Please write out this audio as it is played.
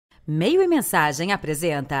Meio e Mensagem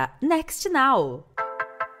apresenta Next Now.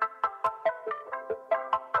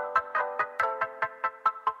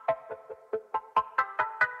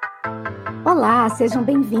 Olá, sejam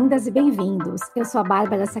bem-vindas e bem-vindos. Eu sou a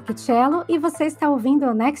Bárbara Sacchicello e você está ouvindo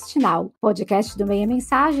o Next Now, podcast do Meio e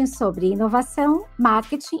Mensagem sobre inovação,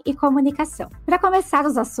 marketing e comunicação. Para começar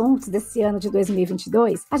os assuntos desse ano de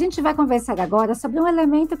 2022, a gente vai conversar agora sobre um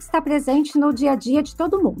elemento que está presente no dia a dia de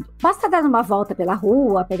todo mundo. Basta dar uma volta pela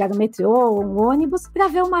rua, pegar um metrô ou um ônibus para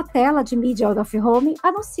ver uma tela de mídia out of home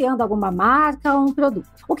anunciando alguma marca ou um produto.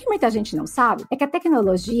 O que muita gente não sabe é que a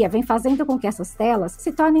tecnologia vem fazendo com que essas telas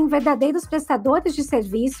se tornem verdadeiros prestadores de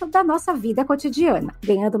serviço da nossa vida cotidiana,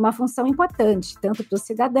 ganhando uma função importante, tanto para os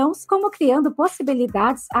cidadãos, como criando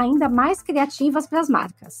possibilidades ainda mais criativas para as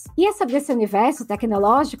marcas. E é sobre esse universo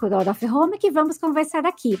tecnológico do out of home que vamos conversar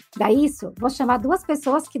aqui. Para isso, vou chamar duas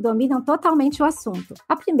pessoas que dominam totalmente o assunto.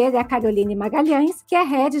 A primeira é a Caroline Magalhães, que é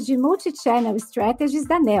Head de Multichannel Strategies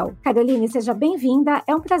da NEL. Caroline, seja bem-vinda,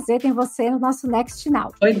 é um prazer ter você no nosso Next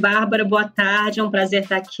Now. Oi, Bárbara, boa tarde, é um prazer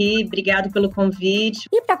estar aqui, obrigado pelo convite.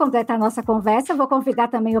 E para completar nossa conversa, eu vou convidar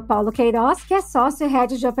também o Paulo Queiroz, que é sócio e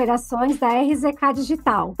head de operações da RZK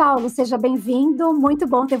Digital. Paulo, seja bem-vindo, muito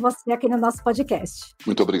bom ter você aqui no nosso podcast.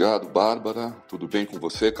 Muito obrigado, Bárbara. Tudo bem com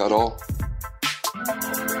você, Carol?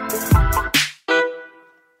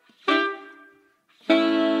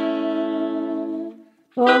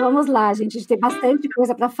 Vamos lá, gente. A gente tem bastante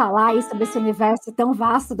coisa para falar aí sobre esse universo tão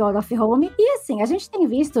vasto do out of home. E assim, a gente tem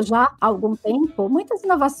visto já há algum tempo muitas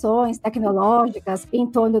inovações tecnológicas em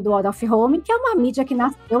torno do out of home, que é uma mídia que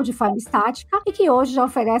nasceu de forma estática e que hoje já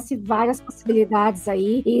oferece várias possibilidades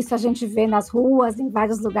aí. E isso a gente vê nas ruas, em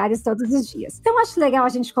vários lugares todos os dias. Então, acho legal a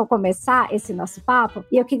gente começar esse nosso papo.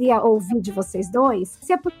 E eu queria ouvir de vocês dois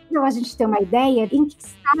se é possível a gente ter uma ideia em que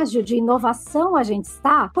estágio de inovação a gente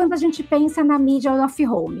está quando a gente pensa na mídia out of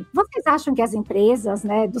home. Vocês acham que as empresas,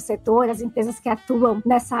 do setor, as empresas que atuam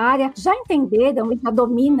nessa área, já entenderam e já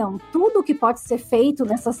dominam tudo o que pode ser feito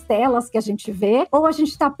nessas telas que a gente vê? Ou a gente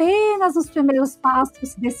está apenas nos primeiros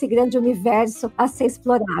passos desse grande universo a ser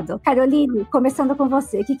explorado? Caroline, começando com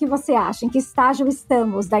você, o que você acha? Em que estágio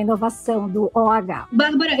estamos da inovação do OH?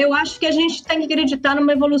 Bárbara, eu acho que a gente tem que acreditar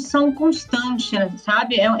numa evolução constante,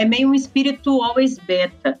 sabe? É meio um espírito always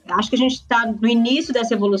beta. Acho que a gente está no início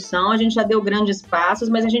dessa evolução, a gente já deu grandes passos,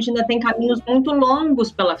 mas a gente ainda tem caminhos muito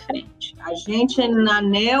longos pela frente. A gente, na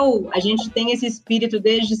NEL, a gente tem esse espírito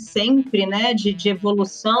desde sempre, de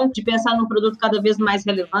evolução, de pensar num produto cada vez mais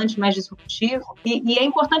relevante, mais disruptivo. E é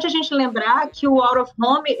importante a gente lembrar que o out of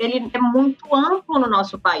home, ele é muito amplo no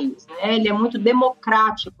nosso país, Ele é muito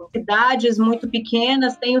democrático. Cidades muito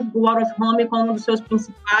pequenas têm o out of home como um dos seus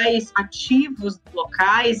principais ativos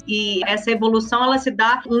locais, e essa evolução, ela se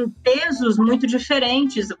dá em pesos muito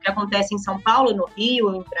diferentes do que acontece em São Paulo, no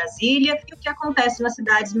Rio, em Brasília, e o que acontece nas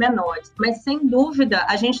cidades menores. Mas, sem dúvida,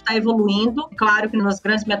 a gente está evoluindo. Claro que nas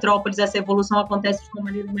grandes metrópoles essa evolução acontece de uma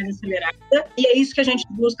maneira mais acelerada, e é isso que a gente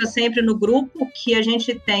busca sempre no grupo, que a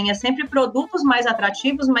gente tenha sempre produtos mais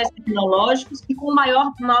atrativos, mais tecnológicos e com um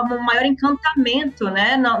maior encantamento,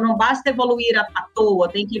 Não basta evoluir à toa,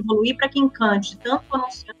 tem que evoluir para que encante tanto o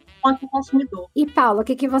anunciante quanto o consumidor. E, Paulo, o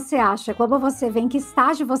que você acha? Como você vê, em que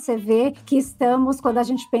estágio você vê que estamos quando a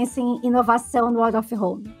gente pensa em inovação no out of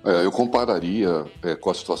home? Eu compararia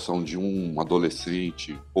com a situação de um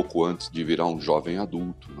adolescente pouco antes de virar um jovem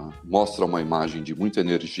adulto, Mostra uma imagem de muita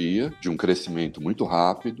energia, de um crescimento muito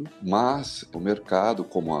rápido, mas o mercado,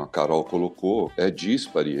 como a Carol colocou, é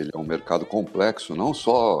díspare, ele é um mercado complexo, não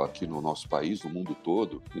só aqui no nosso país, no mundo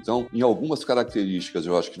todo. Então, em algumas características,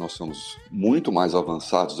 eu acho que nós somos muito mais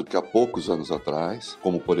avançados do que há poucos anos atrás,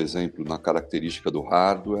 como, por exemplo, na característica do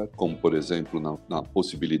hardware, como, por exemplo, na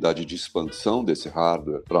possibilidade de expansão desse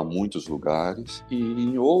hardware para muitos lugares, e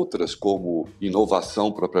em outras, como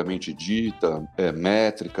inovação propriamente dita,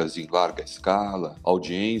 métricas em larga escala,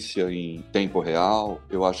 audiência em tempo real.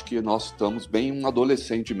 Eu acho que nós estamos bem um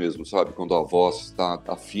adolescente mesmo, sabe? Quando a voz está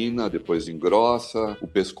fina, depois engrossa, o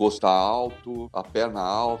pescoço está alto, a perna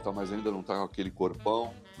alta, mas ainda não está com aquele corpão.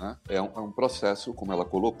 É um processo, como ela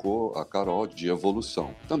colocou, a Carol, de evolução.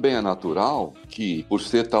 Também é natural que, por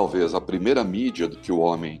ser talvez a primeira mídia que o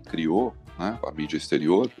homem criou, a mídia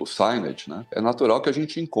exterior, o signage, é natural que a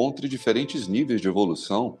gente encontre diferentes níveis de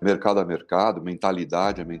evolução, mercado a mercado,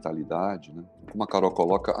 mentalidade a mentalidade, Como a Carol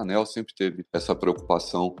coloca, a NEL sempre teve essa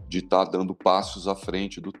preocupação de estar dando passos à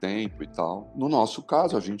frente do tempo e tal. No nosso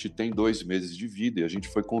caso, a gente tem 2 meses de vida e a gente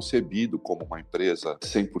foi concebido como uma empresa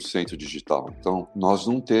 100% digital. Então, nós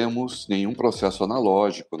não temos nenhum processo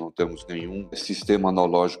analógico, não temos nenhum sistema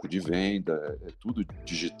analógico de venda, é tudo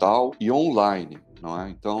digital e online. não é?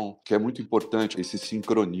 Então, que é muito importante esse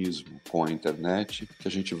sincronismo com a internet, que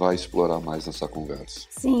a gente vai explorar mais nessa conversa.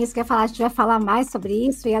 Sim, isso que eu ia falar, a gente vai falar mais sobre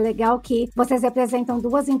isso, e é legal que vocês representam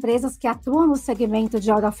duas empresas que atuam no segmento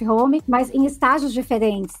de out of home, mas em estágios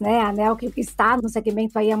diferentes, né? A ANEEL que está no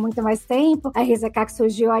segmento aí há muito mais tempo, a RZK que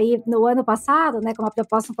surgiu aí no ano passado, né, com uma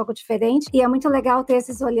proposta um pouco diferente, e é muito legal ter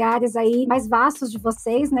esses olhares aí mais vastos de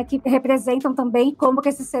vocês, né, que representam também como que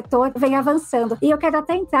esse setor vem avançando. E eu quero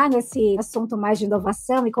até entrar nesse assunto mais de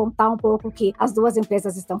inovação e contar um pouco o que as duas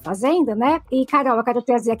empresas estão fazendo, né? E, Carol, eu quero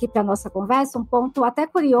trazer aqui para nossa conversa um ponto até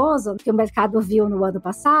curioso que o mercado viu no ano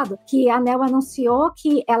passado, que a ANEEL anunciou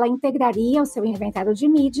que ela integraria o seu inventário de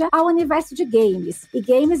mídia ao universo de games. E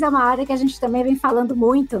games é uma área que a gente também vem falando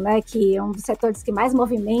muito, né? Que é um dos setores que mais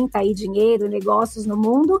movimenta aí dinheiro e negócios no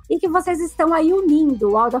mundo, e que vocês estão aí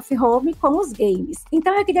unindo o out of home com os games.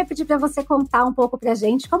 Então eu queria pedir para você contar um pouco pra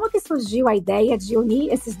gente como que surgiu a ideia de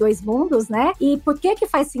unir esses dois mundos, né? E por que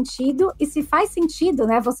faz sentido, e se faz sentido,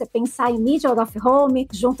 né, você pensar em mídia out of home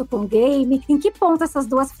junto com game, em que ponto essas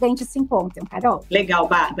duas frentes se encontram, Carol? Legal,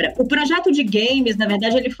 Bárbara. O projeto de games, na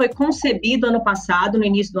verdade, ele foi concebido ano passado, no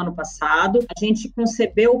início do ano passado. A gente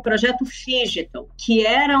concebeu o projeto Phygital, que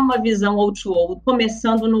era uma visão O2O,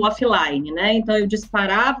 começando no offline, né? Então, eu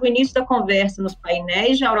disparava o início da conversa nos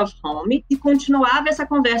painéis de out of home e continuava essa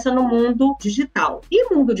conversa no mundo digital. E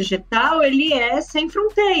o mundo digital, ele é sem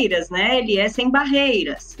fronteiras, né? Ele é sem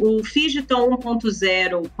barreiras. O Phygital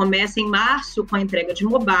 1.0 começa em março com a entrega de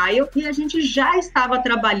mobile e a gente já estava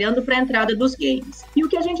trabalhando para a entrada dos games. E o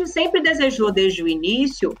que a gente sempre desejou desde o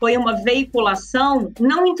início foi uma veiculação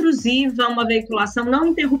não intrusiva, uma veiculação não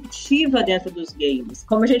interruptiva dentro dos games.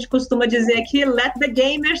 Como a gente costuma dizer aqui, let the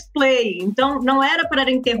gamers play. Então, não era para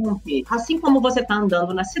interromper. Assim como você está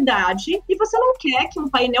andando na cidade e você não quer que um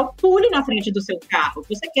painel pule na frente do seu carro,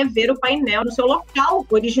 você quer ver o painel no seu local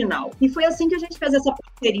original. E foi assim que a gente fez essa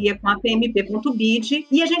parceria com a PMP.bid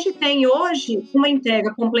e a gente tem hoje uma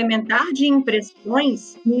entrega complementar de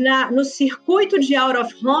impressões no circuito de out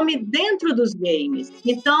of home dentro dos games.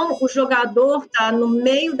 Então, o jogador está no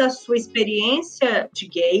meio da sua experiência de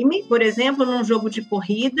game, por exemplo, num jogo de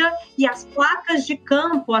corrida, e as placas de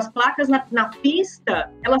campo, as placas na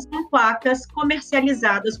pista, elas são placas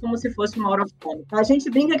comercializadas como se fosse um out of home. A gente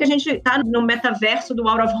brinca que a gente está no metaverso do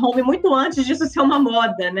out of home muito antes disso ser uma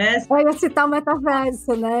moda, né? Eu ia citar o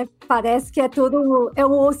metaverso, né? Parece que é tudo, é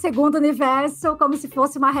o segundo universo, como se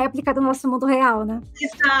fosse uma réplica do nosso mundo real, né?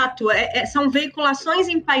 Exato, são veiculações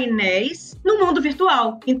em painéis no mundo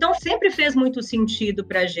virtual. Então, sempre fez muito sentido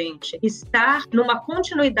pra gente estar numa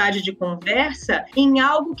continuidade de conversa em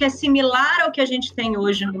algo que é similar ao que a gente tem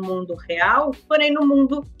hoje no mundo real, porém no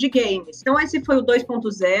mundo de games. Então, esse foi o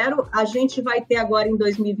 2.0. A gente vai ter agora em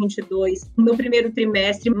 2022, no primeiro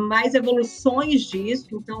trimestre, mais evoluções disso.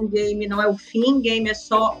 Então, game não é o fim, game é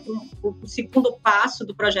só o segundo passo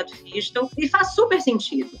do projeto Phygital, e faz super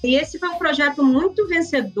sentido. E esse foi um projeto muito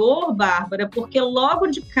vencedor, Bárbara, porque logo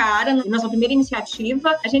de cara, na nossa primeira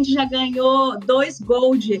iniciativa, a gente já ganhou 2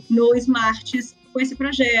 Gold no Smarts com esse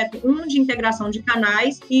projeto, um de integração de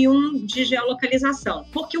canais e um de geolocalização.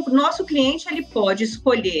 Porque o nosso cliente ele pode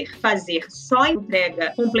escolher fazer só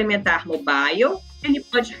entrega complementar mobile, ele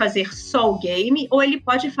pode fazer só o game ou ele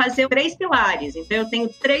pode fazer 3 pilares. Então, eu tenho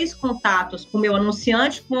 3 contatos com o meu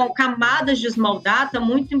anunciante com camadas de small data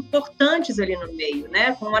muito importantes ali no meio,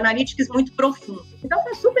 né? Com analytics muito profundo. Então,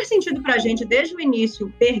 faz super sentido pra gente, desde o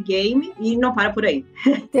início, ter game e não para por aí.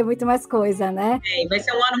 Tem muito mais coisa, né? Vai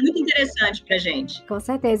ser um ano muito interessante pra gente. Com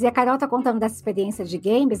certeza. E a Carol tá contando dessa experiência de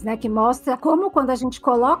games, né? Que mostra como quando a gente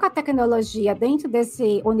coloca a tecnologia dentro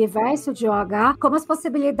desse universo de OH, como as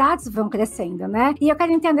possibilidades vão crescendo, né? E eu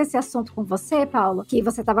quero entender esse assunto com você, Paulo, que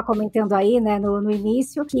você estava comentando aí, né, no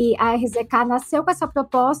início, que a RZK nasceu com essa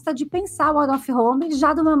proposta de pensar o out of home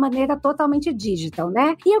já de uma maneira totalmente digital,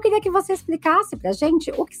 né? E eu queria que você explicasse pra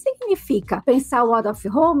gente o que significa pensar o out of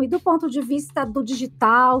home do ponto de vista do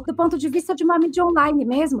digital, do ponto de vista de uma mídia online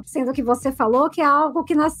mesmo, sendo que você falou que é algo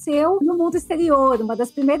que nasceu no mundo exterior, uma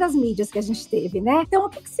das primeiras mídias que a gente teve, né? Então, o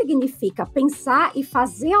que significa pensar e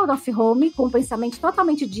fazer out of home com um pensamento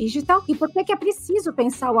totalmente digital e por que é preciso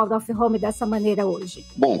pensar o out of home dessa maneira hoje?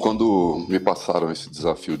 Bom, quando me passaram esse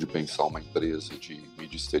desafio de pensar uma empresa de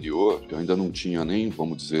mídia exterior, eu ainda não tinha nem,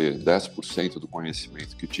 vamos dizer, 10% do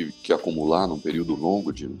conhecimento que eu tive que acumular num período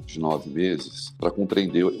longo de 9 meses para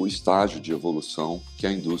compreender o estágio de evolução que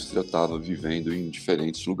a indústria estava vivendo em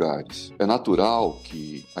diferentes lugares. É natural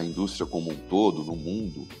que a indústria como um todo, no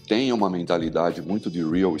mundo, tenha uma mentalidade muito de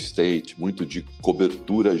real estate, muito de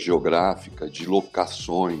cobertura geográfica, de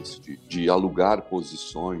locações, de alugar criar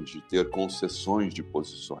posições, de ter concessões de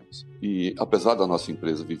posições. E apesar da nossa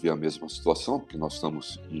empresa viver a mesma situação, porque nós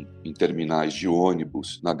estamos em terminais de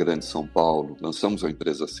ônibus na Grande São Paulo, lançamos a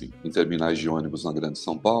empresa assim, em terminais de ônibus na Grande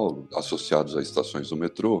São Paulo, associados a estações do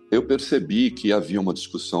metrô, eu percebi que havia uma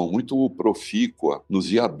discussão muito profícua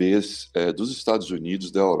nos IABs dos Estados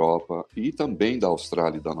Unidos, da Europa e também da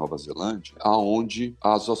Austrália e da Nova Zelândia, aonde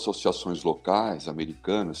as associações locais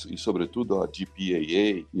americanas, e sobretudo a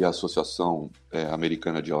DPAA e a Associação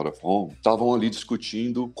Americana de Out of Home, estavam ali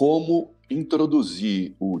discutindo como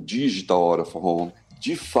introduzir o Digital Out of Home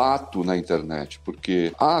de fato na internet,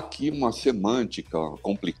 porque há aqui uma semântica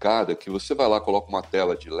complicada que você vai lá, coloca uma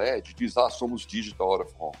tela de LED e diz, somos Digital Out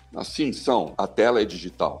of Home. Assim são, a tela é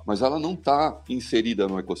digital, mas ela não está inserida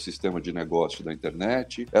no ecossistema de negócio da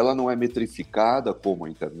internet, ela não é metrificada como a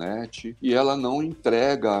internet e ela não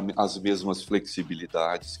entrega as mesmas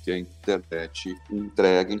flexibilidades que a internet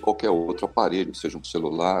entrega em qualquer outro aparelho, seja um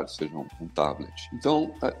celular, seja um tablet.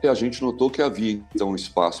 Então, a gente notou que havia então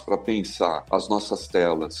espaço para pensar as nossas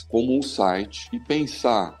telas como um site e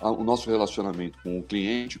pensar o nosso relacionamento com o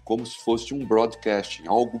cliente como se fosse um broadcasting,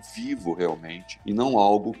 algo vivo realmente, e não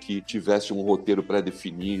algo que tivesse um roteiro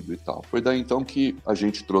pré-definido e tal. Foi daí então que a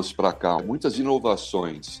gente trouxe para cá muitas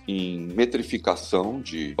inovações em metrificação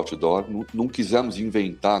de outdoor, não quisemos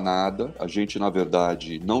inventar nada, a gente na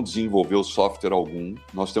verdade não desenvolveu software algum,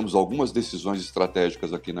 nós temos algumas decisões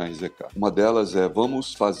estratégicas aqui na RZK. Uma delas é,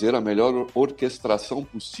 vamos fazer a melhor orquestração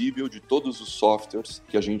possível de todos os softwares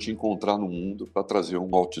que a gente encontrar no mundo para trazer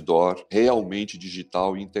um outdoor realmente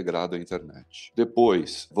digital e integrado à internet.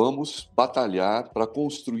 Depois, vamos batalhar para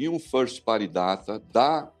construir um first party data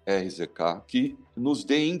da RZK que nos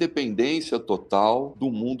dê independência total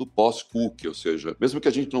do mundo pós-cookie, ou seja, mesmo que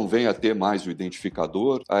a gente não venha a ter mais o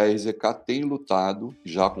identificador, a RZK tem lutado,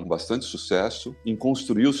 já com bastante sucesso, em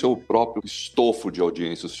construir o seu próprio estofo de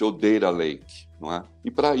audiência, o seu data lake. Não é? E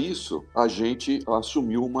para isso, a gente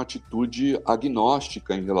assumiu uma atitude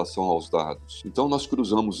agnóstica em relação aos dados. Então, nós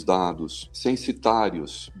cruzamos dados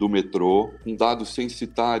censitários do metrô, com dados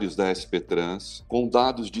censitários da SP Trans, com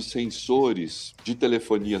dados de sensores de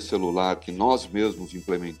telefonia celular que nós mesmos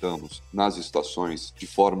implementamos nas estações de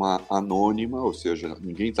forma anônima, ou seja,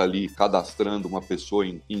 ninguém está ali cadastrando uma pessoa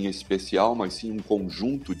em especial, mas sim um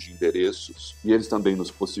conjunto de endereços. E eles também nos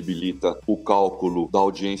possibilita o cálculo da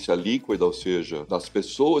audiência líquida, ou seja, das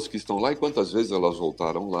pessoas que estão lá e quantas vezes elas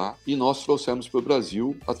voltaram lá. E nós trouxemos para o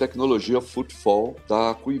Brasil a tecnologia Footfall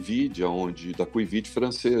da Quivid, da Quivid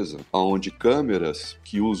francesa, onde câmeras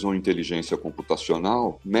que usam inteligência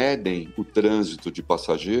computacional medem o trânsito de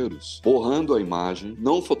passageiros, borrando a imagem,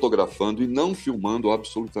 não fotografando e não filmando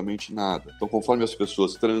absolutamente nada. Então, conforme as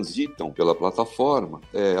pessoas transitam pela plataforma,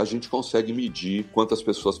 a gente consegue medir quantas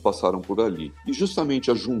pessoas passaram por ali. E justamente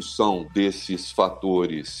a junção desses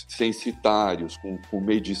fatores censitários com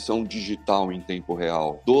medição digital em tempo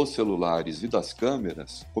real dos celulares e das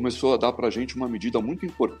câmeras, começou a dar para a gente uma medida muito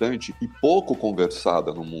importante e pouco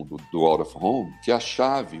conversada no mundo do out of home, que é a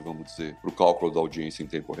chave, vamos dizer, para o cálculo da audiência em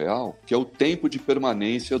tempo real, que é o tempo de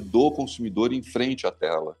permanência do consumidor em frente à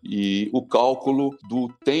tela e o cálculo do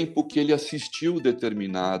tempo que ele assistiu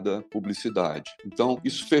determinada publicidade. Então,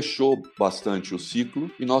 isso fechou bastante o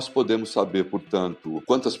ciclo e nós podemos saber, portanto,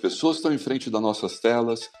 quantas pessoas estão em frente das nossas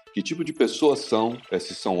telas, que tipo de pessoas são,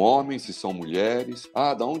 se são homens, se são mulheres.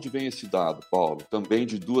 Da onde vem esse dado, Paulo? Também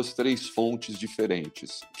de 2, 3 fontes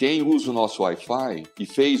diferentes. Quem usa o nosso Wi-Fi e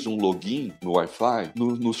fez um login no Wi-Fi,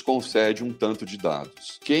 nos concede um tanto de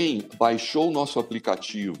dados. Quem baixou o nosso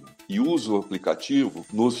aplicativo e usa o aplicativo,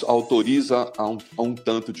 nos autoriza a um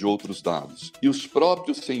tanto de outros dados. E os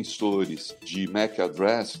próprios sensores de MAC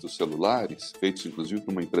address dos celulares, feitos inclusive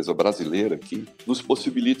por uma empresa brasileira aqui, nos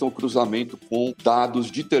possibilitam o cruzamento com dados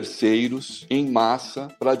de terceiros em massa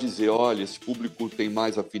para dizer, olha, esse público tem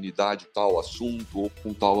mais afinidade com tal assunto ou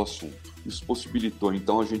com tal assunto. Isso possibilitou,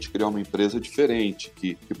 então, a gente criar uma empresa diferente,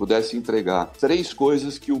 que pudesse entregar 3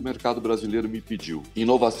 coisas que o mercado brasileiro me pediu: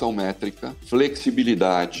 inovação métrica,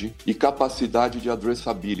 flexibilidade e capacidade de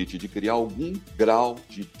addressability, de criar algum grau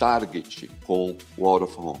de target com o out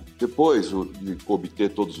of home. Depois de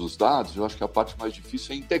obter todos os dados, eu acho que a parte mais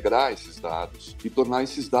difícil é integrar esses dados e tornar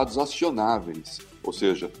esses dados acionáveis, ou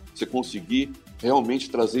seja, você conseguir realmente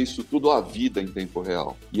trazer isso tudo à vida em tempo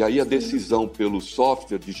real. E aí a decisão pelo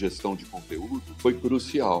software de gestão de conteúdo foi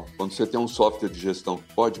crucial. Quando você tem um software de gestão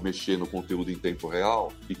que pode mexer no conteúdo em tempo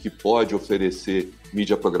real e que pode oferecer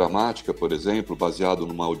mídia programática, por exemplo, baseado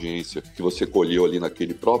numa audiência que você colheu ali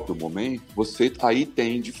naquele próprio momento, você aí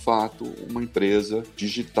tem, de fato, uma empresa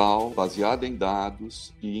digital baseada em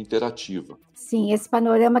dados e interativa. Sim, esse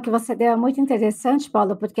panorama que você deu é muito interessante,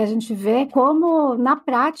 Paulo, porque a gente vê como, na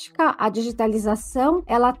prática, a digitalização,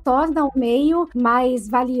 ela torna o meio mais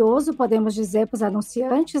valioso, podemos dizer, para os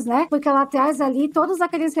anunciantes, né? Porque ela traz ali todos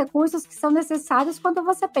aqueles recursos que são necessários quando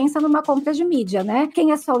você pensa numa compra de mídia, né?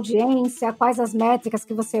 Quem é sua audiência, quais as métricas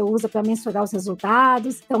que você usa para mensurar os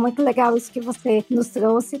resultados. Então, muito legal isso que você nos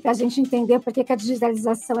trouxe para a gente entender por que a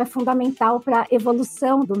digitalização é fundamental para a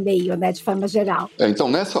evolução do meio, né, de forma geral. Então,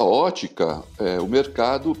 nessa ótica, o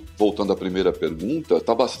mercado, voltando à primeira pergunta,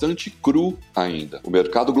 está bastante cru ainda. O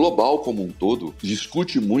mercado global como um todo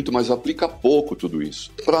discute muito, mas aplica pouco tudo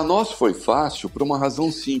isso. Para nós foi fácil por uma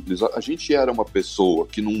razão simples. A gente era uma pessoa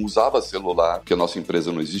que não usava celular, porque a nossa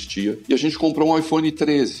empresa não existia, e a gente comprou um iPhone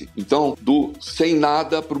 13. Então, do sem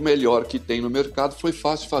nada para o melhor que tem no mercado, foi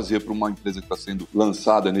fácil fazer para uma empresa que está sendo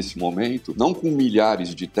lançada nesse momento, não com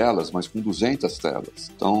milhares de telas, mas com 200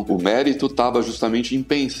 telas. Então, o mérito estava justamente em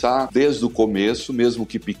pensar desde o começo, mesmo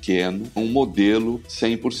que pequeno, um modelo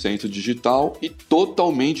 100% digital e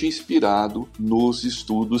totalmente inspirado nos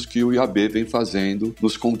estudos que o IAB vem fazendo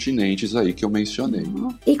nos continentes aí que eu mencionei.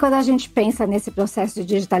 E quando a gente pensa nesse processo de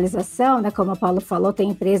digitalização, né, como o Paulo falou, tem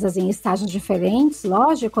empresas em estágios diferentes,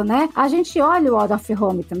 lógico, né? A gente olha o out of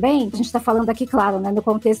home também, a gente está falando aqui, claro, né, no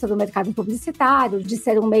contexto do mercado publicitário, de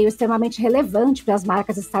ser um meio extremamente relevante para as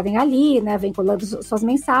marcas estarem ali, né, vinculando suas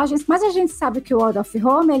mensagens, mas a gente sabe que o out of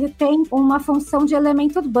home, ele tem uma função de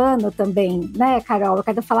elemento urbano também, né, Carol? Eu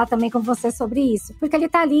quero falar também com você sobre isso, porque ele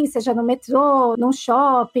está ali, seja no metrô, num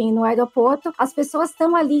shopping, no aeroporto, as pessoas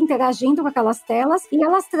estão ali interagindo com aquelas telas e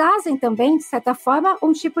elas trazem também, de certa forma,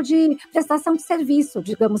 um tipo de prestação de serviço,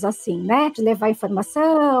 digamos assim, né? De levar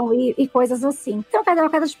informação e coisas assim. Então, Carol, eu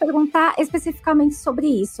quero te perguntar especificamente sobre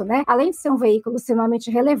isso, né? Além de ser um veículo extremamente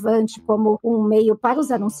relevante como um meio para os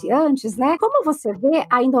anunciantes, né? Como você vê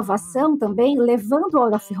a inovação também levando o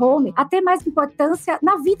out of home a ter mais importância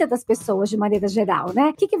na vida das pessoas de maneira geral, né?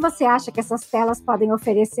 O que você acha que essas telas podem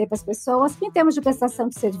oferecer para as pessoas em termos de prestação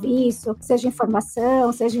de serviço, seja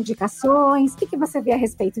informação, seja indicações? O que você vê a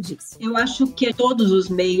respeito disso? Eu acho que todos os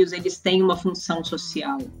meios, eles têm uma função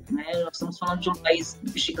social, né? Nós estamos falando de um país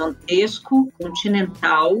gigantesco,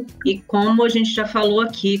 continental, e como a gente já falou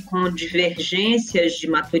aqui, com divergências de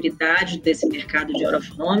maturidade desse mercado de out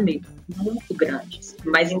of home muito grandes.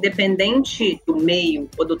 Mas independente do meio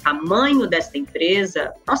ou do tamanho desta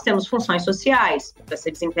empresa, nós temos funções sociais para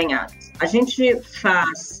ser desempenhadas. A gente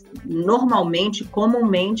faz normalmente,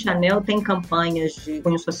 comumente, a ANEEL tem campanhas de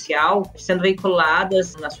cunho social sendo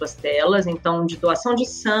veiculadas nas suas telas, então de doação de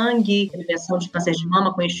sangue, prevenção de câncer de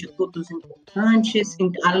mama com institutos importantes.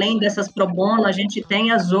 Além dessas pro bono, a gente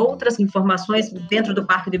tem as outras informações dentro do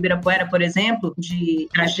Parque do Ibirapuera, por exemplo, de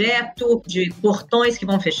trajeto, de portões que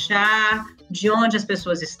vão fechar, de onde as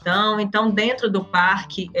pessoas estão. Então, dentro do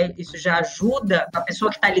parque, isso já ajuda a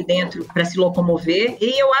pessoa que está ali dentro para se locomover.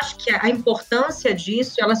 E eu acho que a importância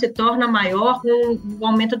disso, ela se torna maior com o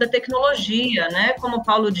aumento da tecnologia, né? Como o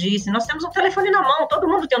Paulo disse, nós temos um telefone na mão, todo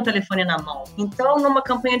mundo tem um telefone na mão. Então, numa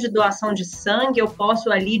campanha de doação de sangue, eu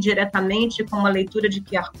posso ali diretamente, com uma leitura de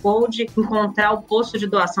QR Code, encontrar o posto de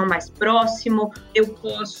doação mais próximo. Eu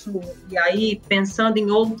posso, e aí, pensando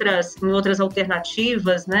em outras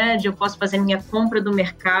alternativas, né? Eu posso fazer minha compra do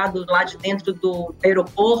mercado lá de dentro do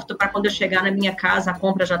aeroporto, para quando eu chegar na minha casa, a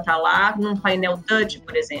compra já está lá, num painel touch,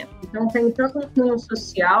 por exemplo. Então, tem tanto um cunho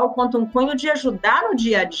social, quanto um cunho de ajudar no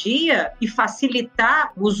dia a dia e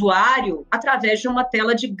facilitar o usuário através de uma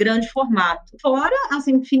tela de grande formato. Fora as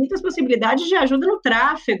infinitas possibilidades de ajuda no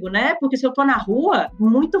tráfego, né? Porque se eu estou na rua,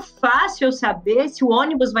 muito fácil eu saber se o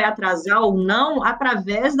ônibus vai atrasar ou não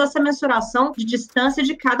através dessa mensuração de distância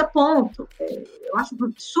de cada ponto. Eu acho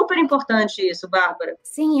super importante isso, Bárbara.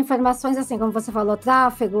 Sim, informações assim, como você falou,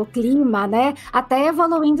 tráfego, clima, né? Até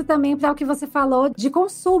evoluindo também para o que você falou de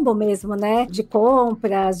consumo mesmo, né? De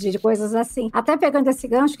compras, de coisas assim. Até pegando esse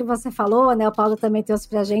gancho que você falou, né? O Paulo também trouxe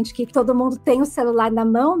pra gente que todo mundo tem o celular na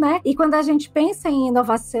mão, né? E quando a gente pensa em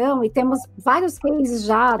inovação, e temos vários cases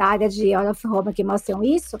já na área de out of home que mostram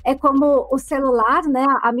isso, é como o celular, né?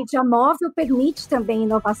 A mídia móvel permite também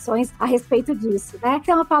inovações a respeito disso, né?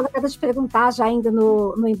 Então, Paulo, eu quero te perguntar, já indo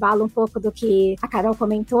no embalo um pouco do que a Carol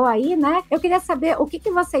comentou aí, né? Eu queria saber o que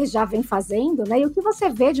vocês já vêm fazendo, né? E o que você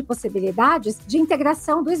vê de possibilidades de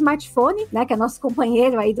integração do smartphone, né? Que é nosso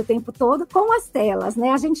companheiro aí do tempo todo, com as telas, né?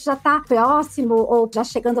 A gente já está próximo ou já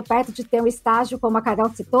chegando perto de ter um estágio, como a Carol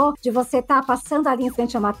citou, de você estar passando ali em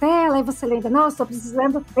frente a uma tela e você lembra, não, eu estou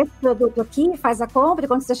precisando desse produto aqui, faz a compra, e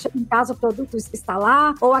quando você chega em casa o produto está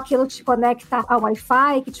lá, ou aquilo te conecta ao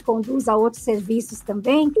Wi-Fi, que te conduz a outros serviços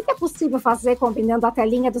também. O que é possível fazer combinando a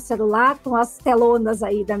telinha do celular com as telonas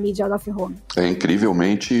aí da mídia out of home? É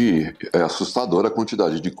incrivelmente assustadora a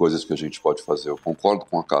quantidade de coisas que a gente pode fazer. Eu concordo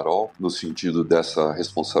com a Carol no sentido dessa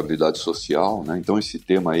responsabilidade social, né? Então esse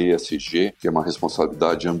tema ESG, que é uma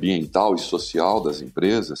responsabilidade ambiental e social das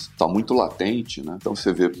empresas, está muito latente, né? Então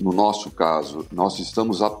você vê, no nosso caso, nós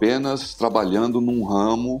estamos apenas trabalhando num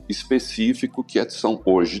ramo específico que são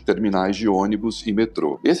hoje terminais de ônibus e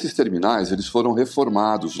metrô. Esses terminais, eles foram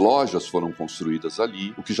reformados, lojas foram construídas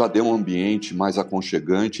ali, o que já deu um ambiente mais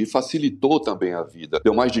aconchegante e facilitou também a vida.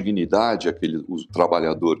 Deu mais dignidade o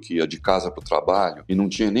trabalhador que ia de casa para o trabalho e não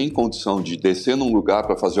tinha nem condição de descer num lugar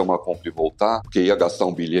para fazer uma compra e voltar, porque ia gastar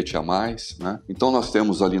um bilhete a mais, né? Então nós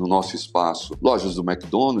temos ali no nosso espaço lojas do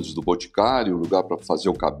McDonald's, do Boticário, lugar para fazer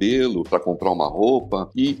o cabelo, para comprar uma roupa.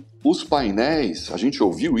 E os painéis, a gente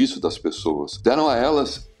ouviu isso das pessoas, deram a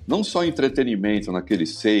elas não só entretenimento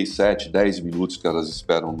naqueles 6, 7, 10 minutos que elas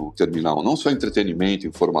esperam no terminal, não só entretenimento,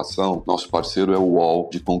 informação, nosso parceiro é o UOL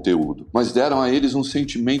de conteúdo, mas deram a eles um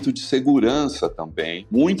sentimento de segurança também.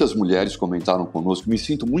 Muitas mulheres comentaram conosco, me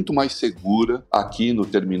sinto muito mais segura aqui no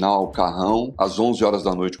terminal Carrão, às 11 horas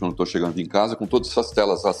da noite quando eu estou chegando em casa, com todas essas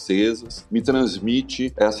telas acesas, me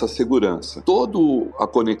transmite essa segurança. Toda a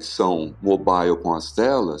conexão mobile com as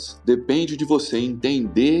telas depende de você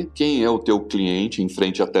entender quem é o teu cliente em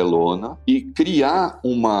frente à telona e criar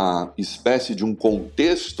uma espécie de um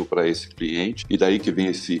contexto para esse cliente, e daí que vem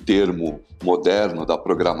esse termo moderno da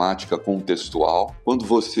programática contextual, quando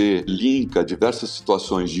você linka diversas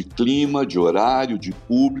situações de clima, de horário, de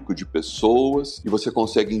público, de pessoas, e você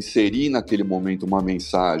consegue inserir naquele momento uma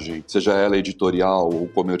mensagem, seja ela editorial ou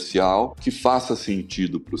comercial, que faça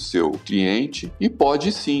sentido para o seu cliente, e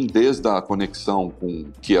pode sim, desde a conexão com o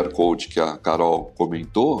QR Code que a Carol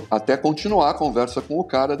comentou, até continuar a conversa com o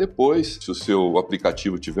cara depois. Se o seu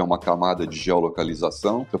aplicativo tiver uma camada de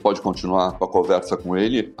geolocalização, você pode continuar com a conversa com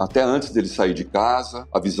ele até antes dele sair de casa,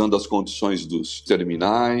 avisando as condições dos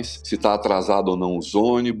terminais, se está atrasado ou não os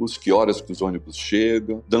ônibus, que horas que os ônibus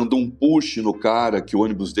chegam, dando um push no cara que o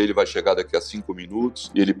ônibus dele vai chegar daqui a 5 minutos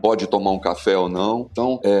e ele pode tomar um café ou não.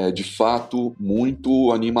 Então, é de fato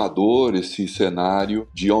muito animador esse cenário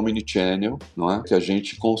de omnichannel, não é? Que a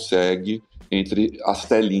gente consegue entre as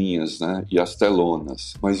telinhas, né, e as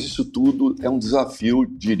telonas. Mas isso tudo é um desafio,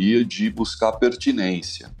 diria, de buscar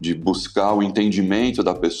pertinência, de buscar o entendimento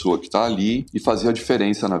da pessoa que está ali e fazer a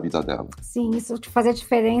diferença na vida dela. Sim, isso de fazer a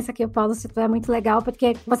diferença que o Paulo citou é muito legal,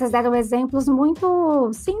 porque vocês deram exemplos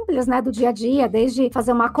muito simples, né, do dia a dia, desde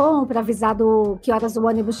fazer uma compra, avisar que horas o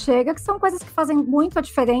ônibus chega, que são coisas que fazem muito a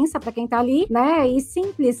diferença para quem está ali, né, e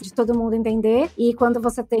simples de todo mundo entender. E quando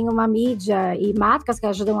você tem uma mídia e marcas que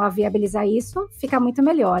ajudam a viabilizar isso, fica muito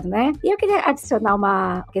melhor, né? E eu queria adicionar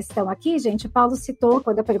uma questão aqui, gente. O Paulo citou,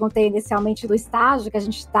 quando eu perguntei inicialmente do estágio que a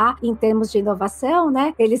gente está em termos de inovação,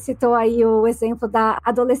 né? Ele citou aí o exemplo da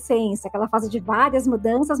adolescência, aquela fase de várias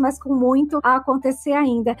mudanças, mas com muito a acontecer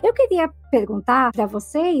ainda. Eu queria perguntar para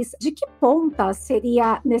vocês de que ponta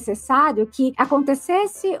seria necessário que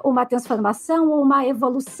acontecesse uma transformação ou uma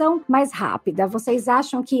evolução mais rápida. Vocês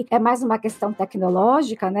acham que é mais uma questão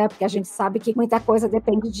tecnológica, né? Porque a gente sabe que muita coisa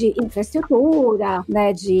depende de infraestrutura,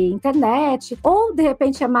 né, de internet, ou de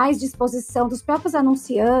repente é mais disposição dos próprios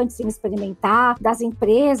anunciantes em experimentar, das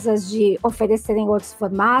empresas de oferecerem outros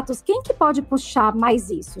formatos. Quem que pode puxar mais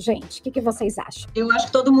isso, gente? O que vocês acham? Eu acho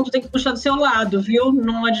que todo mundo tem que puxar do seu lado, viu?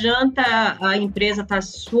 Não adianta a empresa estar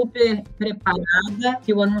super preparada,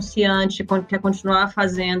 que o anunciante quer continuar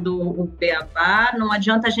fazendo o beabá, não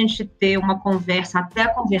adianta a gente ter uma conversa até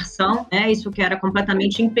a conversão, né? Isso que era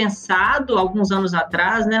completamente impensado alguns anos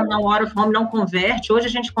atrás, né? Na hora o home não converte. Hoje a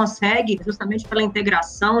gente consegue, justamente pela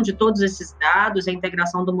integração de todos esses dados, a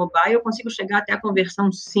integração do mobile, eu consigo chegar até a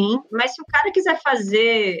conversão sim, mas se o cara quiser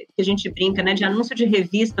fazer, que a gente brinca, né, de anúncio de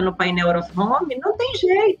revista no painel out of home, não tem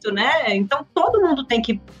jeito, né? Então todo mundo tem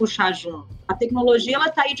que puxar junto. A tecnologia, ela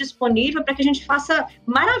está aí disponível para que a gente faça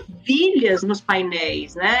maravilhas nos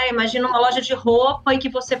painéis, né? Imagina uma loja de roupa e que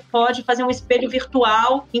você pode fazer um espelho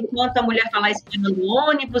virtual enquanto a mulher está lá esperando o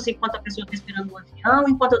ônibus, enquanto a pessoa está esperando o avião,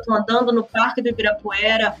 enquanto eu estou andando no Parque do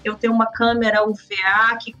Ibirapuera, eu tenho uma câmera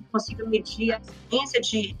UVA que consiga medir a incidência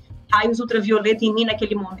de raios ultravioleta em mim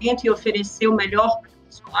naquele momento e oferecer o melhor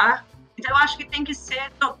escolar. Então, eu acho que tem que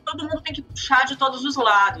ser, todo mundo tem que puxar de todos os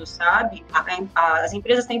lados, sabe? As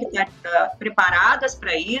empresas têm que estar preparadas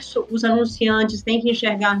para isso, os anunciantes têm que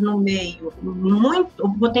enxergar no meio muito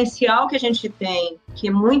o potencial que a gente tem, que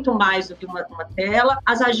é muito mais do que uma tela.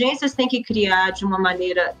 As agências têm que criar de uma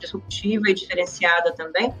maneira disruptiva e diferenciada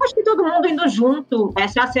também. Acho que todo mundo indo junto,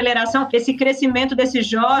 essa aceleração, esse crescimento desse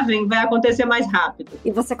jovem vai acontecer mais rápido.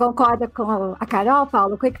 E você concorda com a Carol,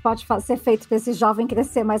 Paulo? O que pode ser feito para esse jovem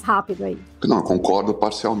crescer mais rápido aí? Não, concordo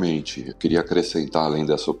parcialmente. Eu queria acrescentar, além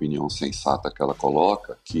dessa opinião sensata que ela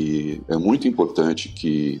coloca, que é muito importante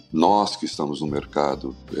que nós que estamos no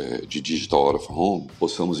mercado de Digital Out of Home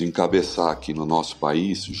possamos encabeçar aqui no nosso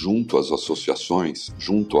país, junto às associações,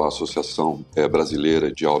 junto à Associação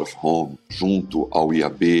Brasileira de Out of Home, junto ao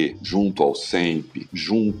IAB, junto ao SEMP,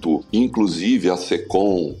 junto inclusive à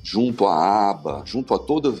SECOM, junto à ABA,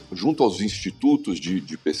 junto aos institutos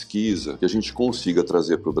de pesquisa, que a gente consiga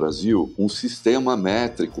trazer para o Brasil um sistema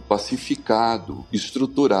métrico pacificado,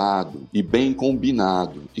 estruturado e bem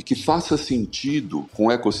combinado e que faça sentido com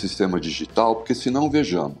o ecossistema digital, porque senão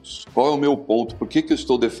vejamos, qual é o meu ponto, por que eu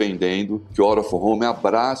estou defendendo que o Out of Home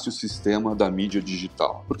abrace o sistema da mídia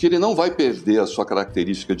digital? Porque ele não vai perder a sua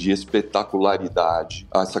característica de espetacularidade,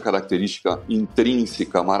 essa característica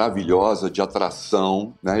intrínseca, maravilhosa de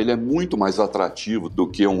atração, né? Ele é muito mais atrativo do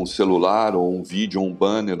que um celular ou um vídeo ou um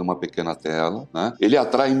banner numa pequena tela, né? Ele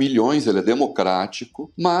atrai milhões, ele é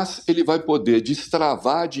democrático, mas ele vai poder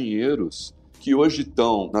destravar dinheiros que hoje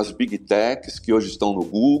estão nas big techs, que hoje estão no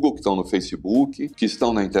Google, que estão no Facebook, que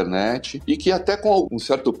estão na internet e que até com um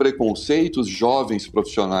certo preconceito, os jovens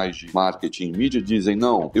profissionais de marketing e mídia dizem,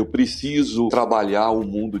 não, eu preciso trabalhar o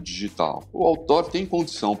mundo digital. O outdoor tem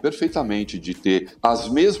condição perfeitamente de ter as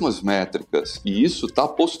mesmas métricas e isso está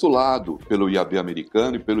postulado pelo IAB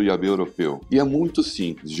americano e pelo IAB europeu. E é muito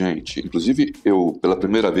simples, gente. Inclusive, eu, pela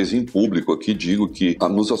primeira vez em público aqui, digo que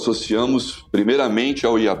nos associamos primeiramente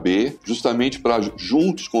ao IAB, justamente para,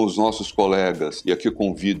 juntos com os nossos colegas, e aqui eu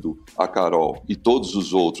convido a Carol e todos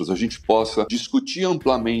os outros, a gente possa discutir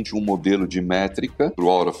amplamente um modelo de métrica para o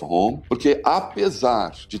Out of Home, porque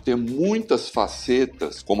apesar de ter muitas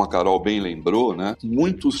facetas, como a Carol bem lembrou, né,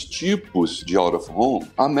 muitos tipos de Out of Home,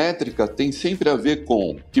 a métrica tem sempre a ver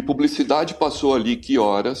com que publicidade passou ali, que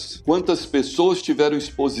horas, quantas pessoas tiveram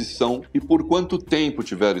exposição e por quanto tempo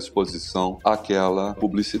tiveram exposição àquela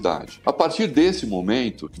publicidade. A partir desse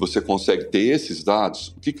momento que você consegue ter esses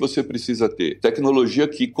dados, o que você precisa ter? Tecnologia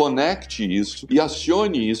que conecte isso e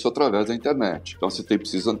acione isso através da internet. Então você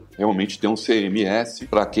precisa realmente ter um CMS.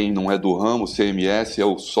 Para quem não é do ramo, o CMS é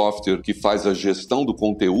o software que faz a gestão do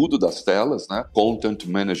conteúdo das telas, né? Content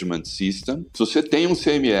Management System. Se você tem um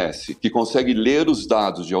CMS que consegue ler os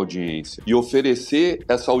dados de audiência e oferecer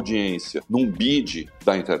essa audiência num bid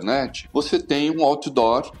da internet, você tem um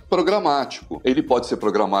outdoor programático. Ele pode ser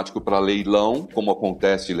programático para leilão, como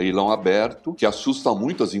acontece em leilão aberto, que assusta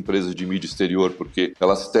muito as empresas de mídia exterior, porque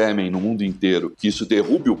elas temem no mundo inteiro que isso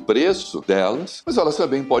derrube o preço delas, mas elas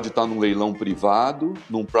também podem estar num leilão privado,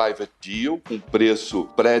 num private deal, com preço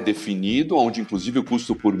pré-definido, onde inclusive o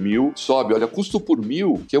custo por mil sobe. Olha, custo por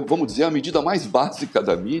mil, que vamos dizer a medida mais básica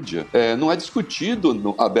da mídia, não é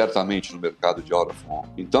discutido abertamente no mercado de Out of Home.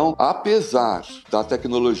 Então, apesar da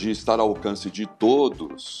tecnologia estar ao alcance de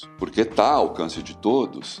todos, porque está ao alcance de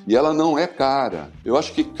todos, e ela não é cara. Eu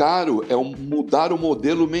acho que caro é mudar o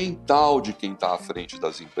modelo mental de quem está à frente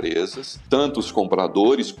das empresas, tanto os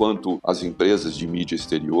compradores quanto as empresas de mídia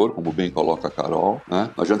exterior, como bem coloca a Carol, né?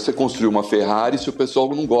 Não adianta você construir uma Ferrari se o pessoal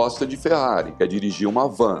não gosta de Ferrari, quer dirigir uma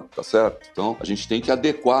van, tá certo? Então, a gente tem que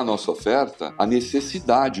adequar a nossa oferta à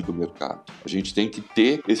necessidade do mercado. A gente tem que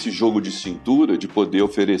ter esse jogo de cintura de poder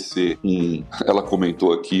oferecer ela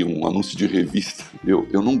comentou aqui, um anúncio de revista.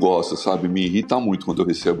 Eu não gosto, sabe? Me irrita muito quando eu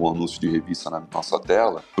recebo um anúncio de revista na nossa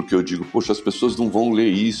tela, porque eu digo, poxa, as pessoas não vão ler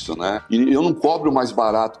isso, né? E eu não cobro mais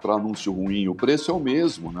barato para anúncio ruim, o preço é o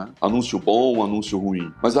mesmo, né? Anúncio bom, anúncio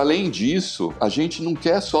ruim. Mas além disso, a gente não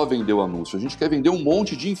quer só vender o anúncio, a gente quer vender um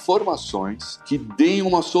monte de informações que deem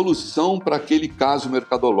uma solução para aquele caso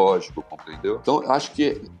mercadológico, compreendeu? Então, acho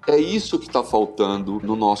que é isso que está faltando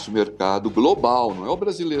no nosso mercado global, não é o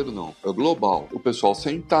brasileiro, não, é o global. O pessoal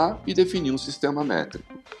sentar e definir um sistema métrico.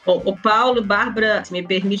 Bom, o Paulo, Bárbara, se me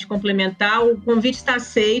permite complementar, o convite está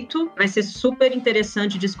aceito Vai ser super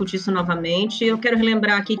interessante discutir isso novamente. Eu quero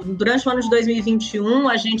relembrar que durante o ano de 2021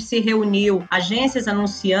 a gente se reuniu, agências,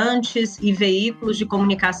 anunciantes e veículos de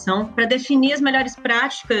comunicação, para definir as melhores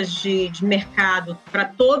práticas de mercado para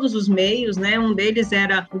todos os meios, né? Um deles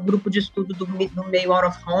era o grupo de estudo do meio out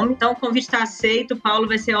of home. Então, o convite está aceito, Paulo,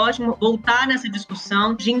 vai ser ótimo voltar nessa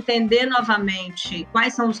discussão, de entender novamente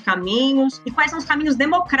quais são os caminhos e quais são os caminhos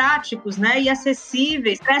democráticos, né, e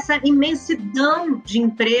acessíveis para essa imensidão de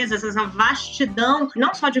empresas, essa vastidão,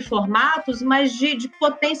 não só de formatos, mas de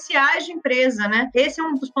potenciais de empresa, né? Esse é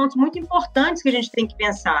um dos pontos muito importantes que a gente tem que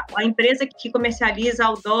pensar. A empresa que comercializa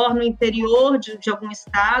outdoor no interior de algum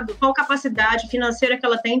estado, qual capacidade financeira que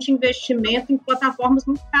ela tem de investimento em plataformas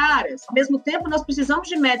muito caras. Ao mesmo tempo, nós precisamos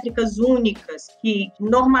de métricas únicas que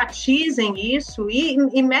normatizem isso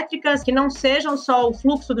e métricas que não sejam só o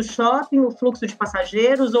fluxo do shopping, o fluxo de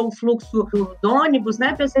passageiros ou o fluxo do ônibus,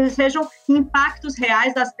 né? Que sejam impactos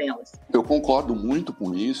reais das telas. Eu concordo muito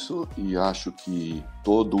com isso e acho que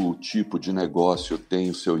todo tipo de negócio tem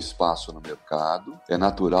o seu espaço no mercado. É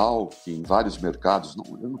natural que em vários mercados,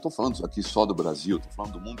 eu não estou falando aqui só do Brasil, estou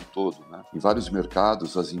falando do mundo todo, né? Em vários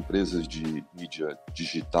mercados, as empresas de mídia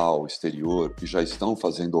digital exterior que já estão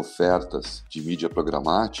fazendo ofertas de mídia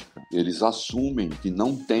programática, eles assumem que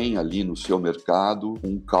não tem ali no seu mercado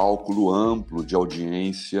um cálculo amplo de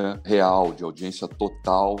audiência real, de audiência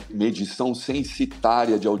total, medição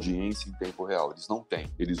censitária de audiência em tempo real. Eles não têm.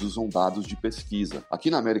 Eles usam dados de pesquisa. Aqui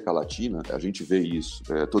na América Latina, a gente vê isso.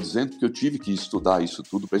 Estou dizendo que eu tive que estudar isso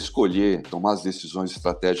tudo para escolher, tomar as decisões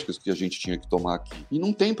estratégicas que a gente tinha que tomar aqui. E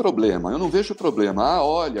não tem problema, eu não vejo problema.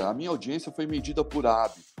 Olha, a minha audiência foi medida por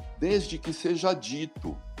hábito. Desde que seja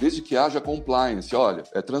dito, desde que haja compliance, olha,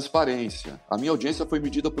 é transparência. A minha audiência foi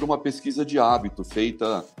medida por uma pesquisa de hábito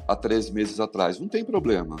feita há 3 meses atrás. Não tem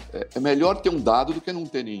problema. É melhor ter um dado do que não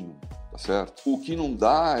ter nenhum. Tá certo? O que não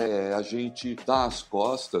dá é a gente dar as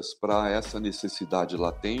costas para essa necessidade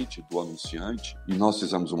latente do anunciante, e nós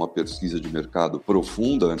fizemos uma pesquisa de mercado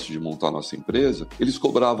profunda antes de montar a nossa empresa. Eles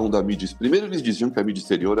cobravam da mídia, primeiro eles diziam que a mídia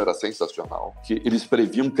exterior era sensacional, que eles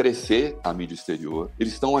previam crescer a mídia exterior,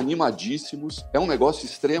 eles estão animadíssimos, é um negócio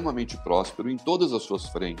extremamente próspero em todas as suas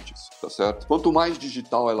frentes, tá certo? Quanto mais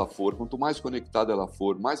digital ela for, quanto mais conectada ela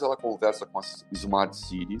for, mais ela conversa com as smart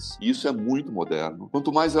cities, e isso é muito moderno.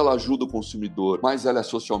 Quanto mais ela ajuda do consumidor, mas ela é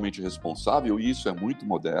socialmente responsável, e isso é muito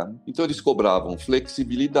moderno. Então eles cobravam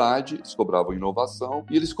flexibilidade, eles cobravam inovação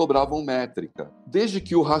e eles cobravam métrica. Desde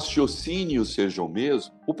que o raciocínio seja o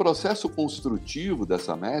mesmo, o processo construtivo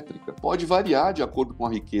dessa métrica pode variar de acordo com a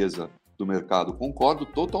riqueza do mercado. Concordo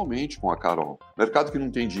totalmente com a Carol. Mercado que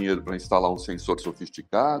não tem dinheiro para instalar um sensor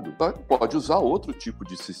sofisticado, pode usar outro tipo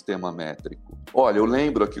de sistema métrico. Olha, eu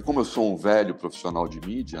lembro aqui, como eu sou um velho profissional de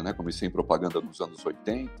mídia, né, comecei em propaganda nos anos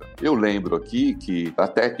 80, eu lembro aqui que a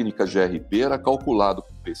técnica GRP era calculado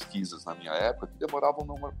com pesquisas na minha época que demoravam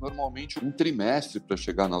normalmente 1 trimestre para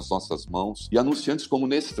chegar nas nossas mãos. E anunciantes como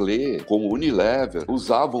Nestlé, como Unilever,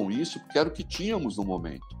 usavam isso porque era o que tínhamos no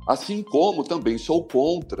momento. Assim como também sou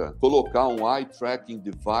contra colocar um eye tracking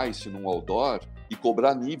device num outdoor e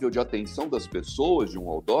cobrar nível de atenção das pessoas de um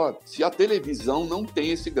outdoor se a televisão não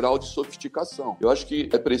tem esse grau de sofisticação. Eu acho que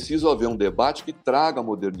é preciso haver um debate que traga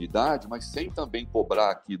modernidade, mas sem também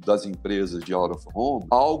cobrar aqui das empresas de out of home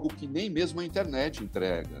algo que nem mesmo a internet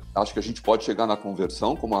entrega. Acho que a gente pode chegar na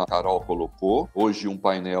conversão, como a Carol colocou. Hoje um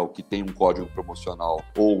painel que tem um código promocional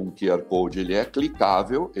ou um QR Code, ele é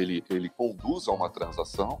clicável, ele conduz a uma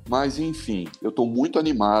transação, mas enfim, eu estou muito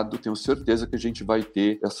animado, tenho certeza que a gente vai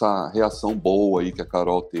ter essa reação boa aí que a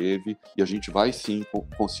Carol teve, e a gente vai sim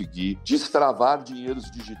conseguir destravar dinheiros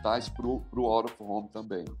digitais pro out of home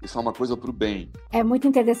também. Isso é uma coisa pro bem. É muito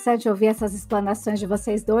interessante ouvir essas explanações de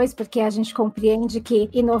vocês dois, porque a gente compreende que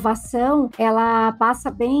inovação, ela passa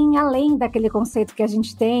bem além daquele conceito que a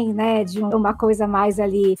gente tem, né, de uma coisa mais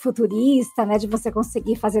ali futurista, né, de você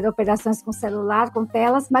conseguir fazer operações com celular, com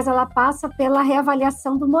telas, mas ela passa pela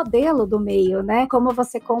reavaliação do modelo do meio, né, como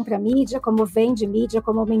você compra mídia, como vende mídia,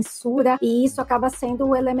 como mensura, e isso acaba sendo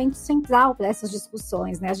o elemento central para essas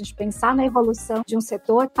discussões, né? A gente pensar na evolução de um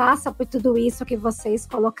setor passa por tudo isso que vocês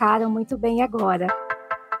colocaram muito bem agora.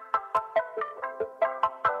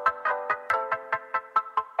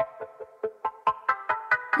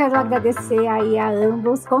 Quero agradecer aí a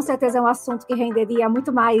ambos. Com certeza é um assunto que renderia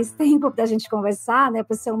muito mais tempo para a gente conversar, né?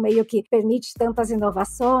 Por ser um meio que permite tantas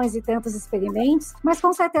inovações e tantos experimentos. Mas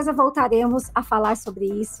com certeza voltaremos a falar sobre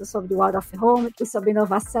isso, sobre o out of home e sobre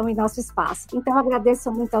inovação em nosso espaço. Então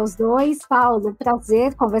agradeço muito aos dois. Paulo,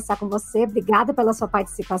 prazer conversar com você. Obrigada pela sua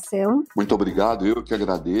participação. Muito obrigado. Eu que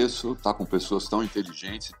agradeço estar com pessoas tão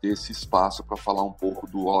inteligentes e ter esse espaço para falar um pouco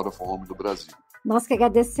do out of home do Brasil. Nós que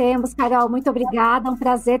agradecemos, Carol, muito obrigada, é um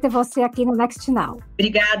prazer ter você aqui no Next Now.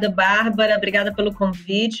 Obrigada, Bárbara, obrigada pelo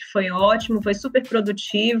convite, foi ótimo, foi super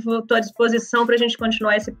produtivo, estou à disposição para a gente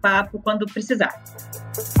continuar esse papo quando precisar.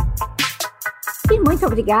 E muito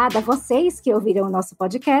obrigada a vocês que ouviram o nosso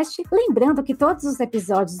podcast. Lembrando que todos os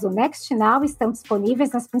episódios do Next Now estão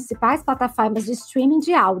disponíveis nas principais plataformas de streaming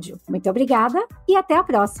de áudio. Muito obrigada e até a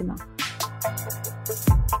próxima.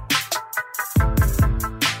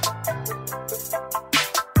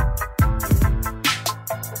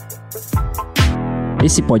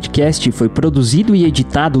 Esse podcast foi produzido e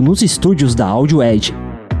editado nos estúdios da Audio Edge,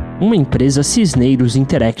 uma empresa Cisneiros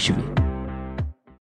Interactive.